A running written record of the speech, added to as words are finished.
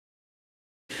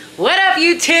What up,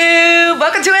 YouTube?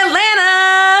 Welcome to Atlanta.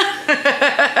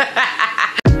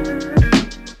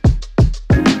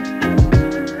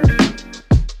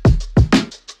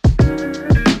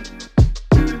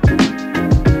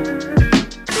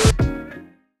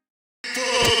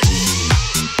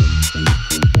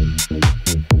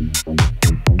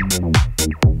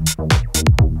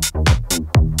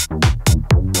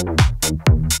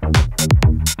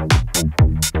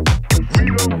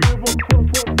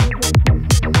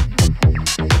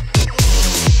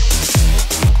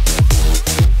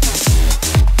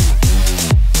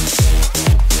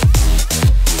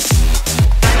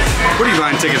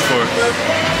 Tickets for?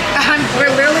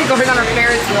 We're literally going on a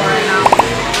Ferris wheel right now.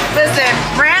 Listen,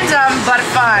 random but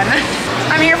fun.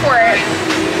 I'm here for it.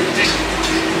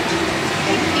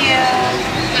 Thank you.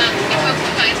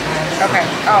 Okay.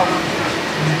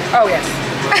 Oh yes.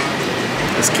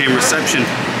 This came reception.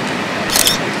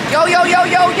 Yo, yo, yo,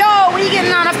 yo, yo! We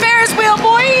getting on a Ferris wheel,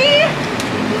 boy!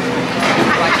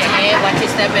 Watch your head, watch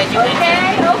your step as you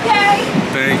Okay, okay.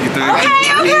 Thank you, thank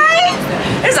you. Okay.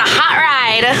 It's a hot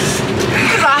ride.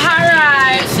 It's a hot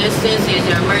ride. Assistance is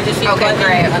your emergency Okay, button.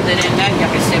 great. Other than that, you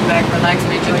can sit back, relax,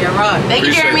 and enjoy your ride. Thank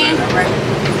you, Jeremy.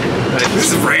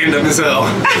 This is random as hell.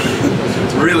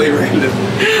 It's really random.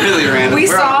 Really random. We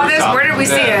saw this. Where did we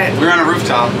see it? We were on a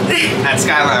rooftop at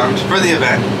Sky Lounge for the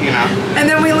event, you know. And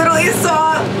then we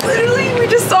we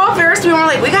just saw a Ferris wheel and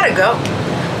we're like, we gotta go.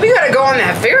 We gotta go on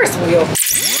that Ferris wheel.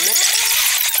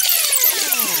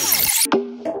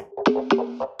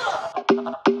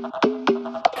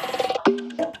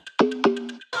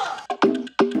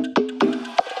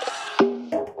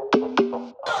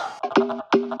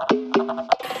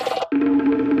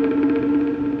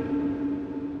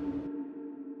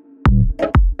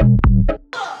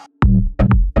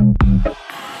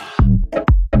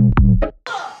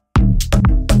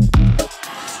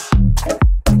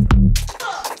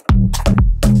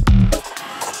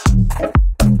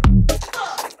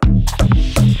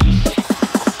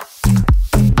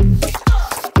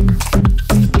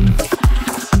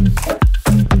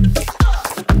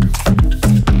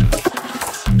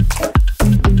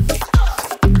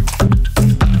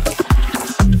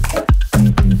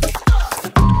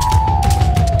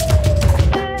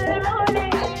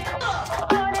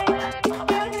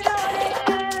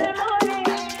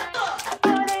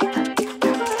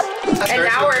 And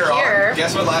now we're here.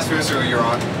 Guess what last Ferris wheel you're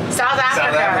on? South Africa.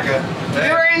 South Africa. We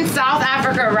were in South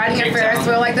Africa riding a Ferris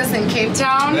wheel like this in Cape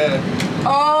Town. Yeah.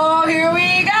 Oh, here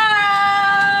we go!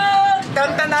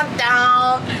 Dun, dun, dun,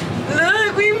 dun.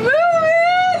 Look, we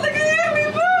moving! Look at it, we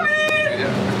moving! Yeah.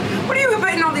 What are you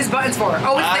hitting all these buttons for?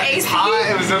 Oh, it's the AC? It's hot.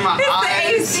 It was in my eyes.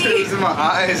 It's the AC. It was in my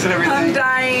eyes and everything. I'm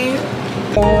dying.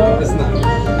 It's not.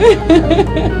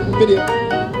 Video.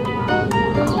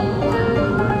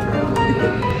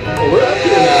 Oh, we're up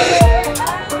here now.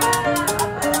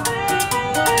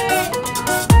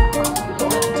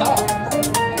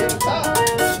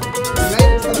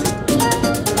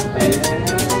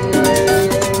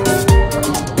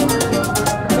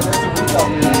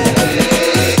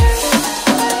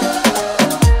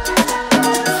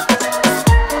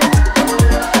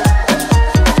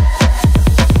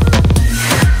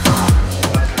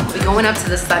 Up to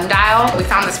the Sundial, we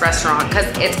found this restaurant because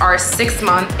it's our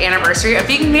 6-month anniversary of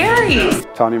being married.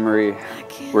 Tanya Marie,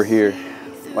 we're here,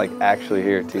 like actually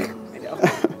here too. I know.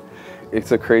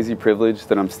 It's a crazy privilege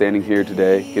that I'm standing here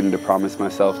today, getting to promise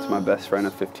myself to my best friend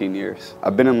of 15 years.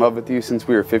 I've been in love with you since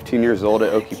we were 15 years old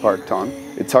at Oki Park, Ton.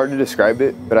 It's hard to describe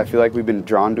it, but I feel like we've been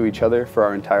drawn to each other for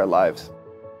our entire lives.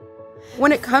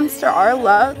 When it comes to our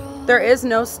love, there is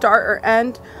no start or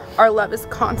end. Our love is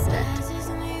constant.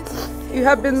 You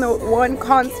have been the one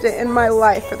constant in my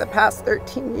life for the past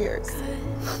 13 years.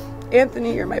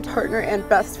 Anthony, you're my partner and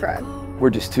best friend. We're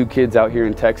just two kids out here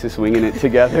in Texas winging it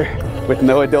together with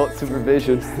no adult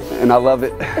supervision, and I love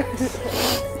it.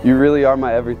 You really are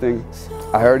my everything.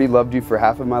 I already loved you for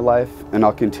half of my life, and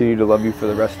I'll continue to love you for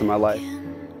the rest of my life.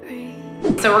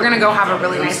 So we're gonna go have a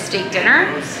really nice steak dinner.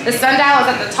 The Sundial is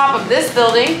at the top of this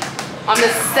building on the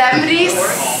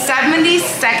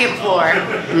 72nd floor. So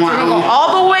we're gonna go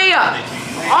all the way up.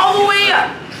 All the way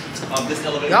up.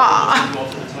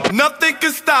 Yeah. Nothing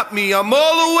can stop me, I'm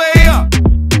all the way up.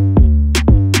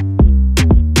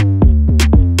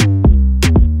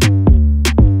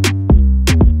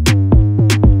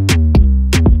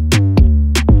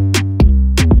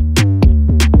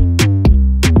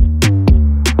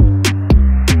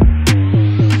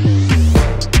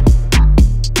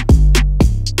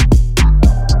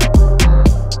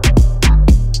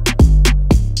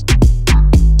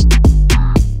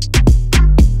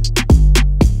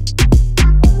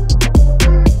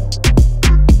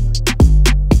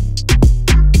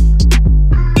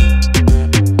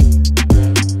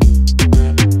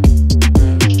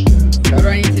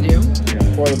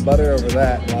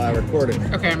 that while I record it.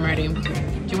 Okay, I'm ready. Do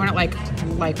you want it like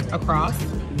across?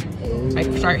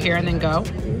 Like start here and then go?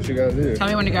 What you gotta do? Tell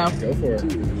me when to go. Go for it.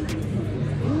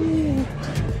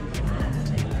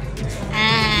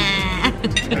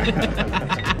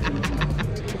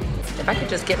 If I could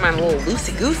just get my little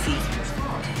loosey-goosey.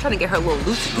 I'm trying to get her a little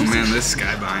loosey-goosey. Oh man, this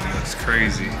sky behind you looks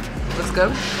crazy. Looks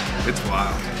good? It's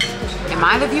wild. Am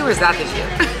I the view or is that the view?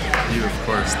 You, of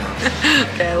course, not.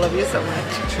 Okay, I love you so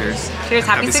much. Cheers. Cheers,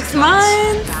 happy 6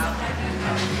 months.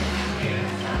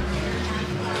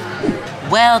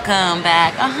 Welcome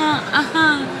back.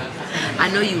 I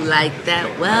know you like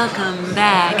that. Welcome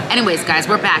back. Anyways, guys,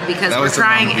 we're back because we're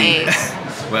trying a...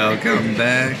 Welcome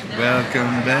back,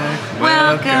 welcome back,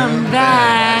 Welcome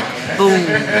back. Boom.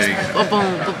 There you go. Boom,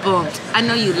 boom, boom. I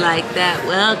know you like that.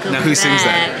 Welcome Now who sings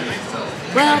that?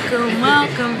 Welcome,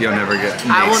 welcome. You'll never get maced.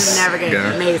 I will never get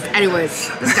Yeah. maced. Anyways,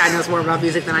 this guy knows more about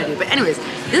music than I do. But anyways,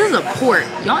 this is a port.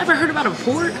 Y'all ever heard about a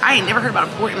port? I ain't never heard about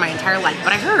a port in my entire life.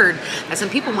 But I heard that some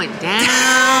people went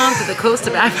down to the coast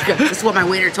of Africa. This is what my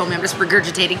waiter told me. I'm just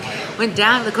regurgitating. Went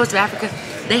down to the coast of Africa.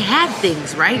 They had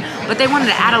things, right? But they wanted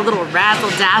to add a little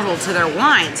razzle-dazzle to their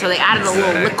wine. So they added a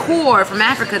little liqueur from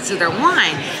Africa to their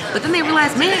wine. But then they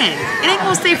realized, man, it ain't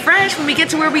gonna stay fresh when we get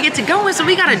to where we get to go, and so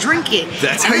we gotta drink it.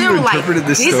 That's and how they you were like, interpreted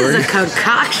this this story? is a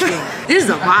concoction. This is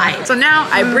a vibe. So now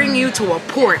I bring you to a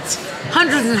port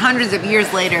hundreds and hundreds of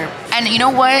years later. And you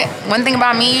know what? One thing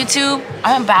about me, YouTube,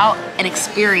 I'm about an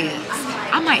experience.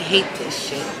 I might hate this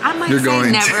shit. I might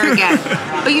say never again.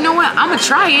 But you know what? I'm gonna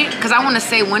try it because I want to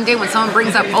say one day when someone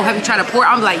brings up, oh, have you tried a port?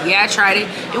 I'm like, yeah, I tried it.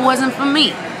 It wasn't for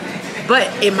me.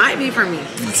 But it might be for me.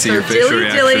 Let's see your facial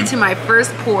reaction. Dilly to my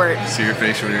first port. See your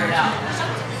facial reaction.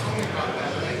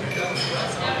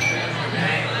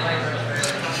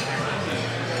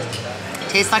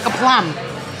 Tastes like a plum.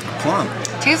 Plum.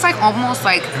 Tastes like almost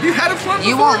like. Have you had a plum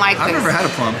You before? won't like this. I've never had a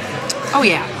plum. Oh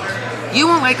yeah. You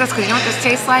won't like this because you know what this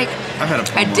tastes like? I've had a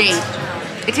plum A date.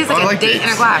 once. It tastes like a date in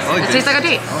a glass. I like It tastes like a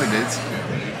date. I like dates.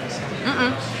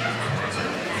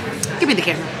 Give me the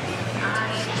camera.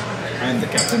 I'm the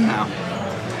captain now.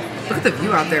 Look at the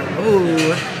view out there.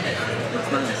 Ooh.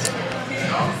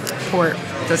 Port.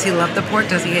 Does he love the port?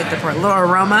 Does he hate the port? A little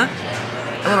aroma.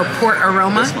 A little port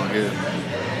aroma. That smells good.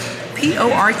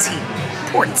 P-O-R-T.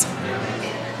 Port.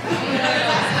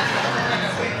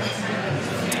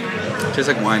 Tastes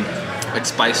like wine. Like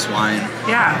spiced wine.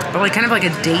 Yeah, but like kind of like a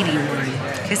datey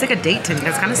wine. Tastes like a date to me.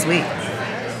 That's kind of sweet.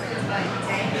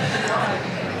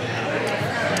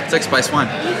 It's like spiced wine.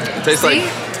 It tastes like,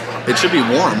 it should be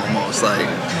warm almost. Like,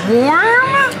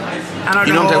 Warm? I don't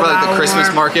know. you know what I'm talking about? Like the Christmas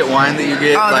warm. market wine that you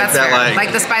get? Oh, like that's that, fair.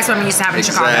 Like the spice one we used to have in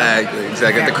Chicago.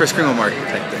 Exactly. Fair. The Kris Kringle market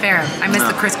type thing. Fair. I miss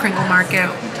the Kris Kringle market.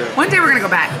 One day we're gonna go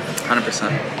back.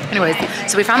 100%. Anyways,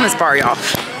 so we found this bar, y'all.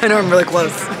 I know I'm really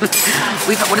close. What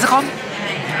is it called?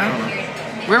 I don't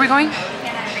know. Where are we going?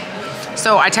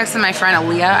 So I texted my friend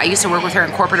Aaliyah. I used to work with her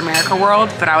in corporate America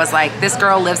world, but I was like, this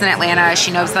girl lives in Atlanta.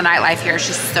 She knows the nightlife here.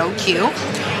 She's so cute.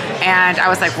 And I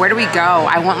was like, where do we go?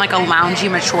 I want like a loungy,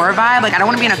 mature vibe. Like I don't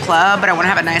want to be in a club, but I want to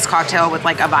have a nice cocktail with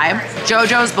like a vibe.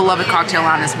 JoJo's Beloved Cocktail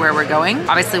Lounge is where we're going.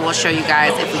 Obviously, we'll show you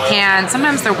guys if we can.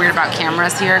 Sometimes they're weird about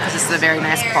cameras here because this is a very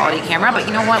nice quality camera. But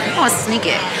you know what? We want to sneak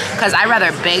it because I'd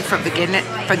rather beg for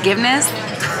forgiveness.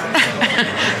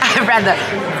 I'd rather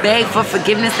beg for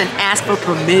forgiveness than ask for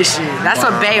permission. That's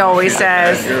what Bay always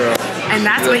says. And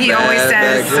that's what he always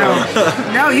says. So,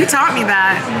 no, you taught me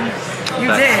that. You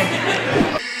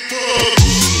did.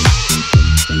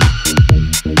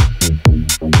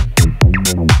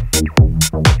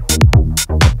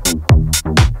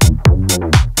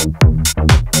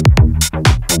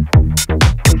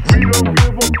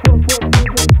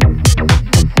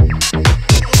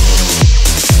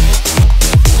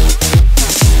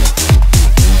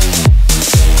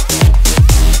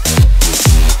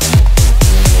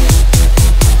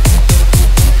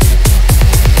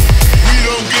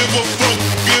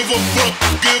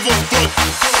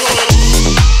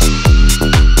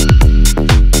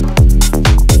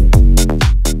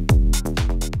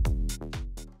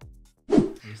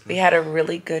 We had a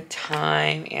really good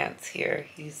time. Ant's here.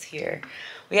 He's here.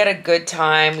 We had a good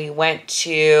time. We went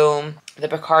to the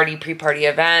Bacardi pre-party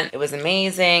event. It was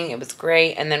amazing. It was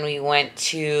great. And then we went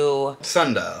to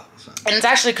Sundial. And it's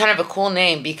actually kind of a cool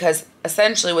name because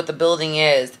essentially what the building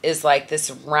is like this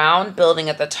round building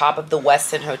at the top of the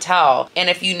Westin Hotel. And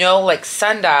if you know like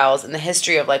sundials and the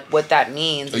history of like what that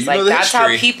means, it's like that's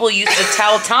how people used to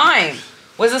tell time.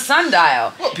 was a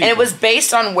sundial. And it was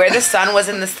based on where the sun was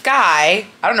in the sky.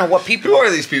 I don't know what people... Who are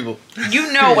these people?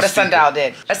 You know what a sundial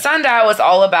did. A sundial was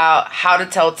all about how to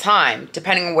tell time,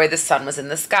 depending on where the sun was in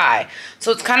the sky.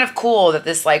 So it's kind of cool that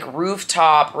this like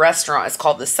rooftop restaurant is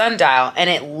called the Sundial, and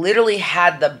it literally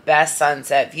had the best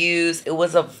sunset views. It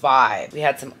was a vibe. We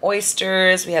had some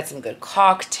oysters, we had some good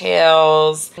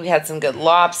cocktails, we had some good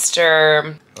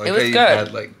lobster. It was good. You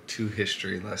had like 2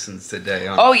 history lessons today.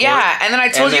 On port, yeah, and then I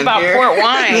told you about port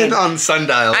wine. And on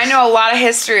sundials. I know a lot of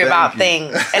history about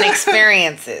things and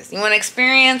experiences. You want to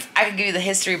experience? I can give you the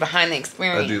history behind the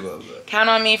experience. I do love that. Count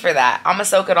on me for that. I'm gonna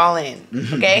soak it all in.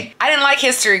 Okay? I didn't like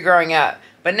history growing up,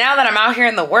 but now that I'm out here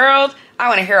in the world, I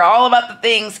want to hear all about the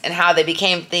things and how they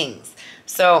became things.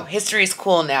 So history is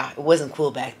cool now. It wasn't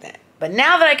cool back then. But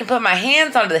now that I can put my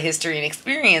hands onto the history and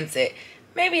experience it,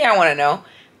 maybe I want to know.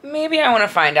 Maybe I want to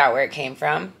find out where it came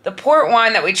from. The port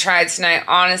wine that we tried tonight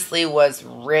honestly was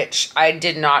rich. I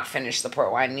did not finish the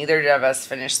port wine. Neither of us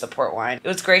finished the port wine. It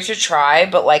was great to try,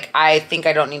 but like I think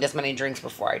I don't need as many drinks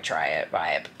before I try it,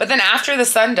 vibe. But then after the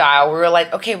sundial, we were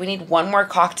like, okay, we need one more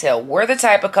cocktail. We're the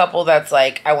type of couple that's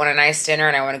like, I want a nice dinner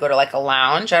and I want to go to like a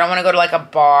lounge. I don't want to go to like a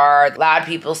bar, loud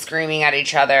people screaming at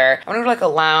each other. I want to go to like a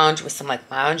lounge with some like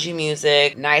loungy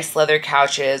music, nice leather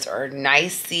couches or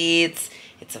nice seats.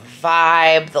 It's a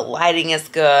vibe, the lighting is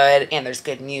good, and there's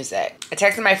good music. I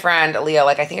texted my friend, Aaliyah,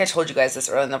 like I think I told you guys this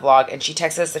earlier in the vlog, and she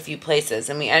texted us a few places,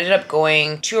 and we ended up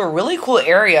going to a really cool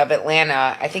area of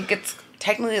Atlanta. I think it's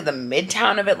technically the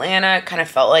midtown of Atlanta. It kind of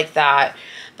felt like that,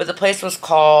 but the place was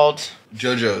called...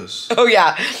 JoJo's. Oh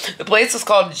yeah, the place was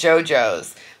called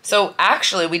JoJo's. So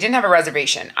actually, we didn't have a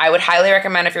reservation. I would highly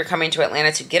recommend if you're coming to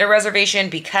Atlanta to get a reservation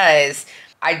because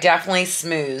I definitely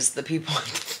smoothed the people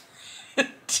 100%.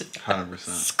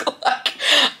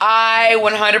 I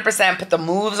 100% put the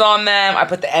moves on them. I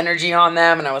put the energy on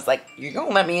them. And I was like, you're going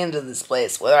to let me into this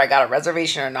place, whether I got a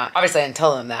reservation or not. Obviously, I didn't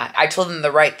tell them that. I told them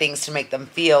the right things to make them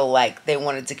feel like they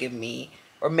wanted to give me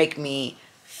or make me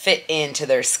fit into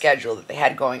their schedule that they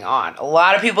had going on. A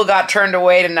lot of people got turned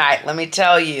away tonight. Let me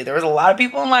tell you, there was a lot of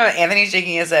people in line. Anthony's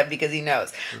shaking his head because he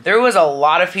knows. There was a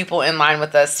lot of people in line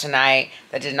with us tonight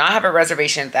that did not have a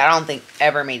reservation that I don't think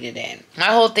ever made it in. My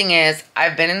whole thing is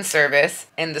I've been in service,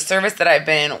 and the service that I've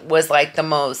been in was like the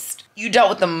most, you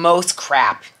dealt with the most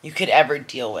crap you could ever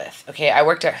deal with. Okay, I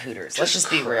worked at Hooters. Let's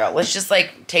just be real. Let's just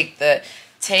like let's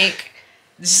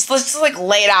just like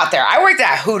lay it out there. I worked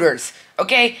at Hooters.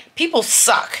 Okay, people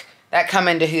suck that come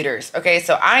into Hooters. Okay,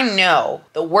 so I know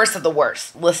the worst of the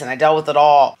worst. Listen, I dealt with it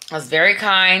all. I was very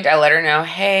kind. I let her know,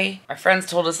 hey, our friends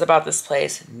told us about this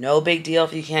place. No big deal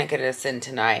if you can't get us in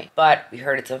tonight. But we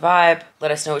heard it's a vibe. Let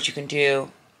us know what you can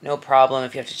do. No problem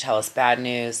if you have to tell us bad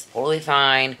news. Totally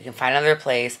fine. We can find another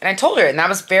place. And I told her, and that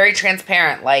was very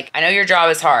transparent. Like, I know your job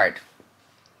is hard,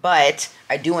 but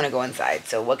I do want to go inside.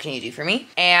 So what can you do for me?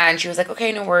 And she was like,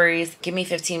 okay, no worries. Give me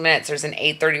 15 minutes. There's an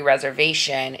 8:30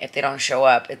 reservation. If they don't show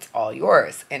up, it's all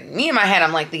yours. And me in my head,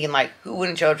 I'm like thinking like, who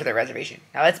wouldn't show up to their reservation?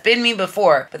 Now that's been me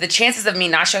before, but the chances of me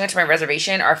not showing up to my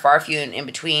reservation are far few and in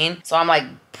between. So I'm like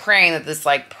praying that this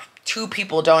like 2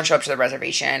 people don't show up to the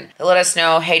reservation. They let us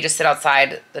know, hey, just sit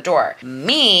outside the door.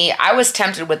 Me, I was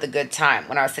tempted with the good time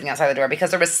when I was sitting outside the door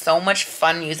because there was so much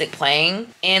fun music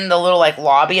playing in the little like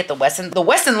lobby at the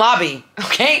Westin lobby,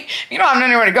 okay? You don't have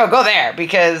anywhere to go there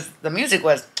because the music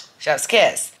was chef's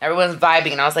kiss. Everyone's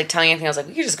vibing, and I was like telling Anthony, I was like,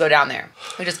 we could just go down there.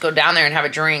 We just go down there and have a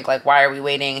drink. Like, why are we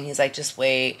waiting? And he's like, just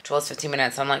wait. 12 15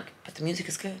 minutes. I'm like, but the music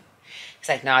is good. He's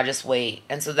like, nah, just wait.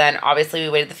 And so then obviously we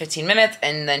waited the 15 minutes,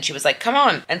 and then she was like, come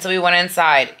on. And so we went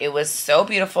inside. It was so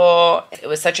beautiful. It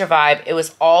was such a vibe. It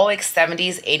was all like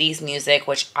 70s, 80s music,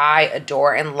 which I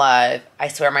adore and love. I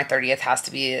swear my 30th has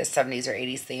to be a 70s or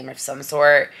 80s theme of some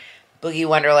sort. Boogie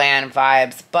Wonderland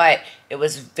vibes, but it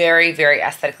was very, very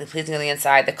aesthetically pleasing on the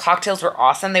inside. The cocktails were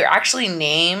awesome. They were actually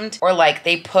named, or like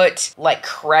they put like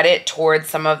credit towards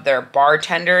some of their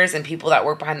bartenders and people that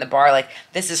work behind the bar. Like,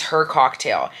 this is her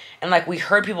cocktail. And like we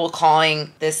heard people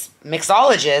calling this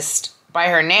mixologist by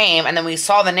her name, and then we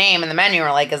saw the name in the menu and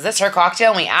we're like, is this her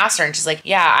cocktail? And we asked her and she's like,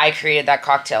 yeah, I created that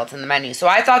cocktail. It's in the menu. So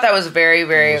I thought that was very,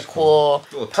 very cool,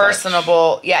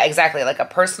 personable. Yeah, exactly. Like a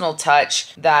personal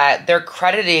touch that they're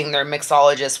crediting their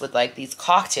mixologist with like these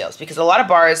cocktails, because a lot of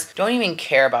bars don't even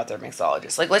care about their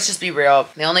mixologist. Like, let's just be real.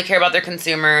 They only care about their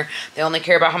consumer. They only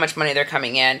care about how much money they're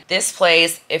coming in. This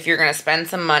place, if you're going to spend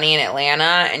some money in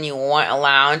Atlanta and you want a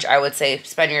lounge, I would say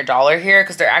spend your dollar here,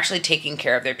 because they're actually taking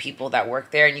care of their people that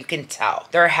work there, and you can tell.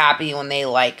 They're happy when they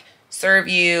like serve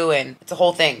you, and it's a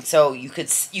whole thing. So you can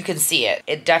see it.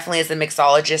 It definitely is a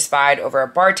mixologist vibe over a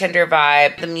bartender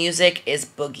vibe. The music is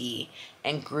boogie.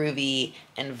 and groovy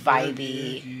and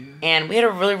vibey. And we had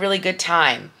a really, really good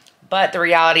time. But the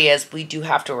reality is we do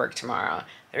have to work tomorrow.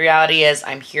 The reality is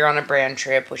I'm here on a brand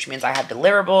trip, which means I have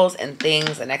deliverables and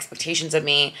things and expectations of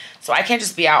me. So I can't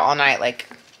just be out all night, like,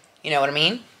 you know what I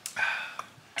mean?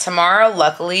 Tomorrow,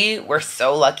 luckily, we're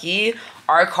so lucky.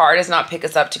 Our car does not pick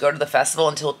us up to go to the festival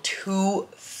until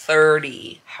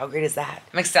 2:30. How great is that?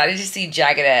 I'm excited to see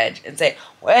Jagged Edge and say,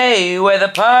 "Hey, where the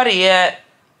party at?"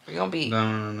 We're gonna be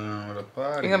where the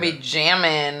party? We're gonna be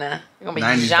jamming. We're gonna be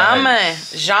 90s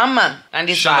jamming.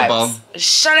 90s Shut vibes.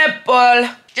 Shut up, Paul.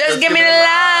 Just give me the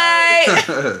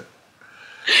light.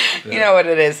 You know what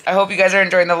it is. I hope you guys are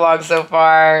enjoying the vlog so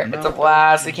far. It's a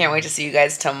blast. We can't wait to see you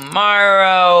guys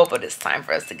tomorrow. But it's time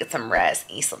for us to get some rest,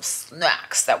 eat some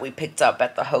snacks that we picked up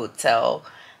at the hotel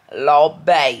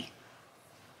lobby.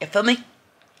 You feel me?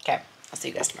 Okay. I'll see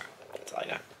you guys tomorrow. That's all I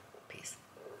got. Peace.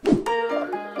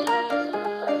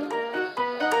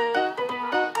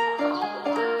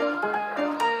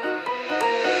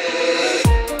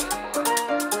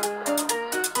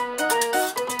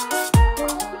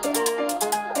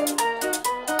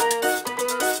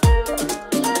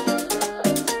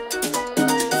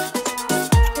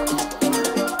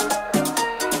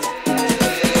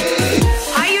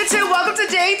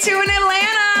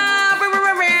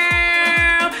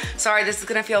 Sorry, this is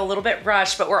gonna feel a little bit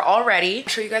rushed, but we're all ready. I'll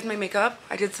show you guys my makeup.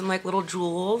 I did some like little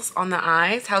jewels on the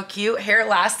eyes. How cute. Hair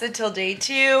lasted till day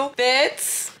 2.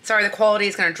 Fits. Sorry, the quality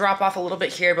is gonna drop off a little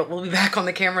bit here, but we'll be back on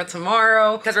the camera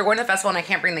tomorrow because we're going to the festival and I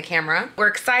can't bring the camera. We're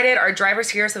excited. Our driver's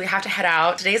here, so we have to head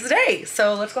out. Today's the day,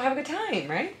 so let's go have a good time,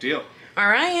 right? Deal. All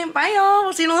right, bye y'all.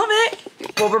 We'll see you in a little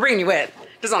bit. Well, we're bringing you with,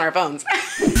 just on our phones.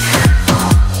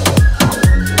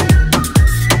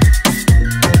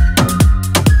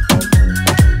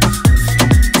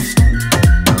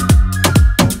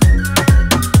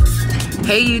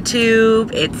 Hey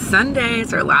YouTube, it's Sunday,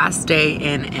 it's our last day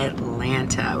in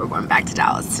Atlanta. We're going back to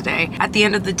Dallas today at the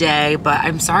end of the day, but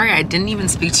I'm sorry I didn't even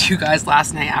speak to you guys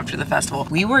last night after the festival.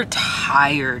 We were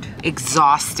tired,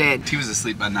 exhausted. She was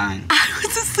asleep by 9. I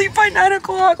was asleep by 9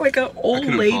 o'clock like an old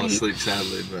lady. I couldn't fall asleep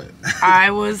sadly, but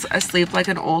I was asleep like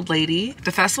an old lady.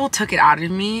 The festival took it out of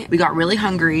me. We got really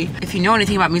hungry. If you know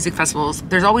anything about music festivals,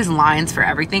 there's always lines for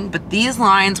everything, but these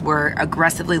lines were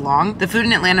aggressively long. The food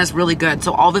in Atlanta is really good,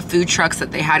 so all the food trucks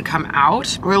that they had come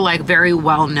out were like very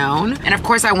well known. And of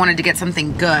course I wanted to get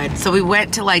something good. So we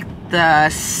went to like the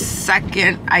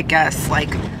second, I guess, like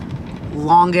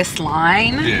longest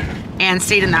line. And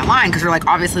stayed in that line because we're like,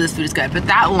 obviously this food is good. But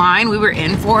that line we were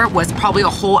in for was probably a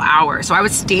whole hour. So I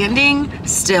was standing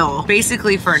still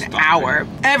basically for an hour.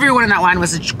 Everyone in that line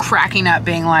was cracking up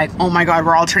being like, oh my God,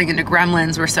 we're all turning into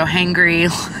gremlins. We're so hangry.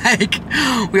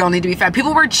 Like, we all need to be fed.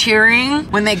 People were cheering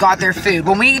when they got their food.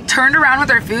 When we turned around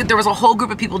with our food, there was a whole group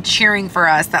of people cheering for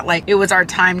us that like it was our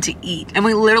time to eat. And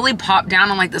we literally popped down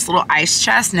on like this little ice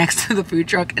chest next to the food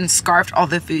truck and scarfed all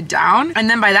the food down. And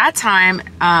then by that time,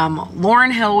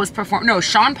 Lauryn Hill was performing. No,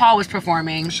 Sean Paul was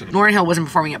performing. Lauryn Hill wasn't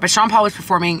performing yet, but Sean Paul was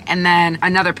performing, and then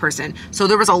another person. So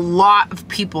there was a lot of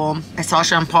people. I saw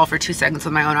Sean Paul for 2 seconds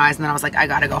with my own eyes, and then I was like, I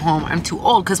gotta go home. I'm too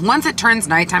old. Because once it turns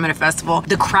nighttime at a festival,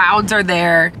 the crowds are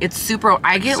there. It's super,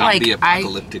 I get zombie like,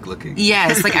 apocalyptic looking.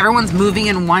 Yes, like everyone's moving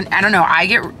in one, I don't know, I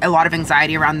get a lot of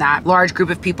anxiety around that large group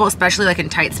of people, especially like in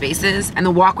tight spaces. And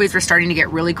the walkways were starting to get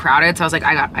really crowded. So I was like,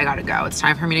 I gotta go. It's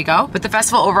time for me to go. But the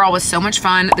festival overall was so much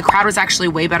fun. The crowd was actually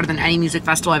way better than any music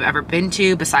festival I've ever been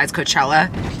to besides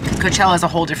Coachella. Because Coachella is a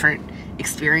whole different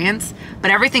experience, but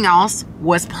everything else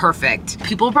was perfect.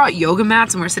 People brought yoga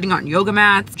mats and we were sitting on yoga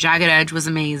mats. Jagged Edge was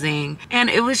amazing. And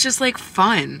it was just like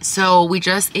fun. So we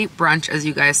just ate brunch as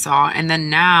you guys saw. And then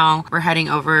now we're heading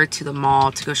over to the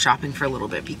mall to go shopping for a little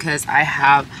bit because I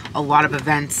have a lot of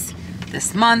events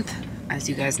this month. As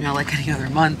you guys know, like any other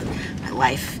month, my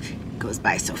life goes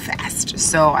by so fast.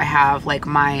 So I have like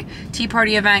my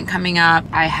T-Party event coming up.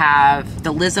 I have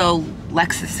the Lizzo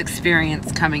Lexus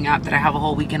experience coming up that I have a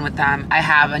whole weekend with them. I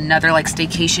have another like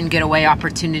staycation getaway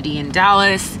opportunity in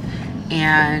Dallas.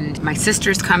 And my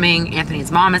sister's coming,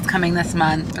 Anthony's mom is coming this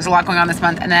month. There's a lot going on this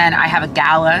month. And then I have a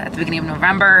gala at the beginning of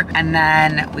November. And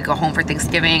then we go home for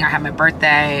Thanksgiving. I have my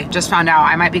birthday. Just found out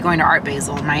I might be going to Art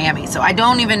Basel in Miami. So I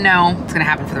don't even know what's gonna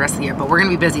happen for the rest of the year, but we're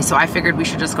gonna be busy. So I figured we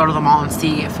should just go to the mall and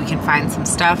see if we can find some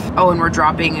stuff. Oh, and we're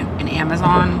dropping an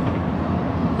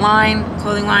Amazon line,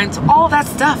 clothing line, so all of that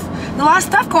stuff. There's a lot of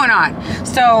stuff going on.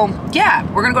 So yeah,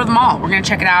 we're gonna go to the mall. We're gonna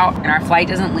check it out. And our flight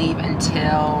doesn't leave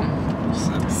until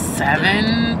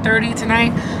 7:30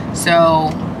 tonight, so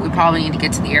we probably need to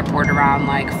get to the airport around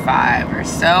like 5 or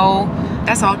so.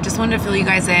 That's all. Just wanted to fill you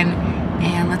guys in,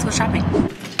 and let's go shopping.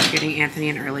 Getting Anthony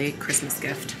an early Christmas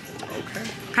gift. Okay.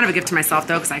 Kind of a gift to myself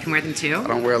though, because I can wear them too. I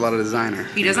don't wear a lot of designer.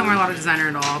 He doesn't wear a lot of designer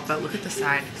at all, but look at the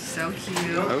side. So cute.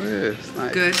 Oh, it is.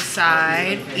 Nice. Good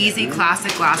side. Easy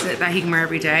classic glasses that he can wear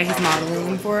every day. He's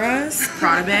modeling for us.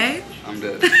 Prada Bay. I'm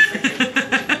dead.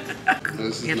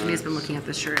 Anthony's been looking at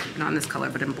this shirt, not in this color,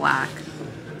 but in black.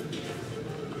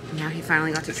 Now he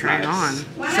finally got to try it on.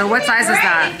 So what size is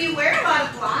that? If you wear a lot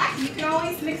of black, you can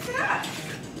always mix it up.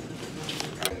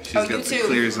 She's got the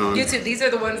clears on. YouTube, these are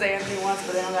the ones that Anthony wants,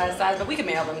 but they don't got a size, but we can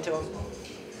mail them to him.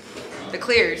 The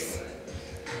clears.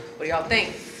 What do y'all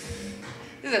think?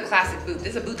 This is a classic boot.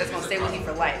 This is a boot that's gonna stay with you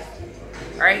for life.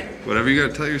 All right? Whatever you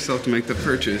gotta tell yourself to make the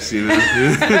purchase, you know?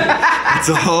 That's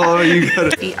all you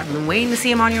gotta. I've been waiting to see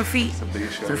them on your feet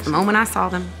since the moment I saw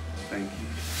them. Thank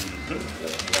you.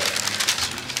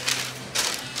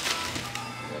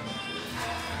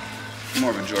 I'm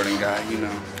more of a Jordan guy, you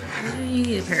know. You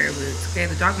need a pair of boots. Okay,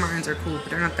 the Doc Martens are cool, but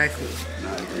they're not that cool. No,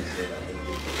 I agree.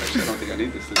 Actually, I don't think I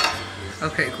need this thing.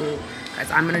 Okay, cool.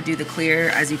 Guys, I'm gonna do the clear,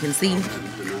 as you can see.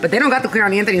 But they don't got the clear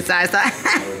on Anthony's size, so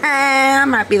I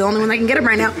might be the only one that can get them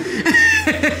right now.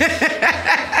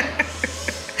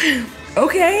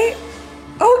 Okay.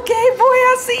 Okay, boy,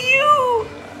 I see you.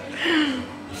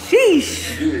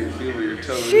 Sheesh.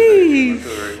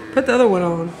 Sheesh. Put the other one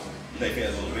on.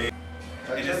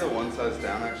 I just the one size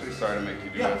down, actually. Sorry to make you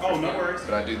do that. Oh, no worries.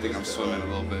 But I do think I'm swimming a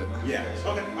little bit. Yeah.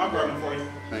 Okay, I'll grab them for you.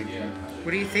 Thank you.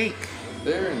 What do you think?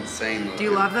 They're insane looking. Do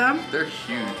you love them? They're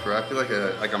huge, bro. I feel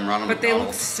like I'm Ronald But they look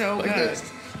McDonald. so Like good.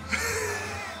 this.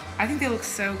 I think they look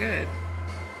so good.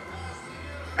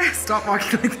 Stop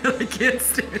walking like that. I can't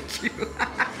stand you.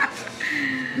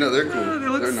 No, they're cool. Oh, they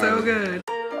look They're so gnarly. good.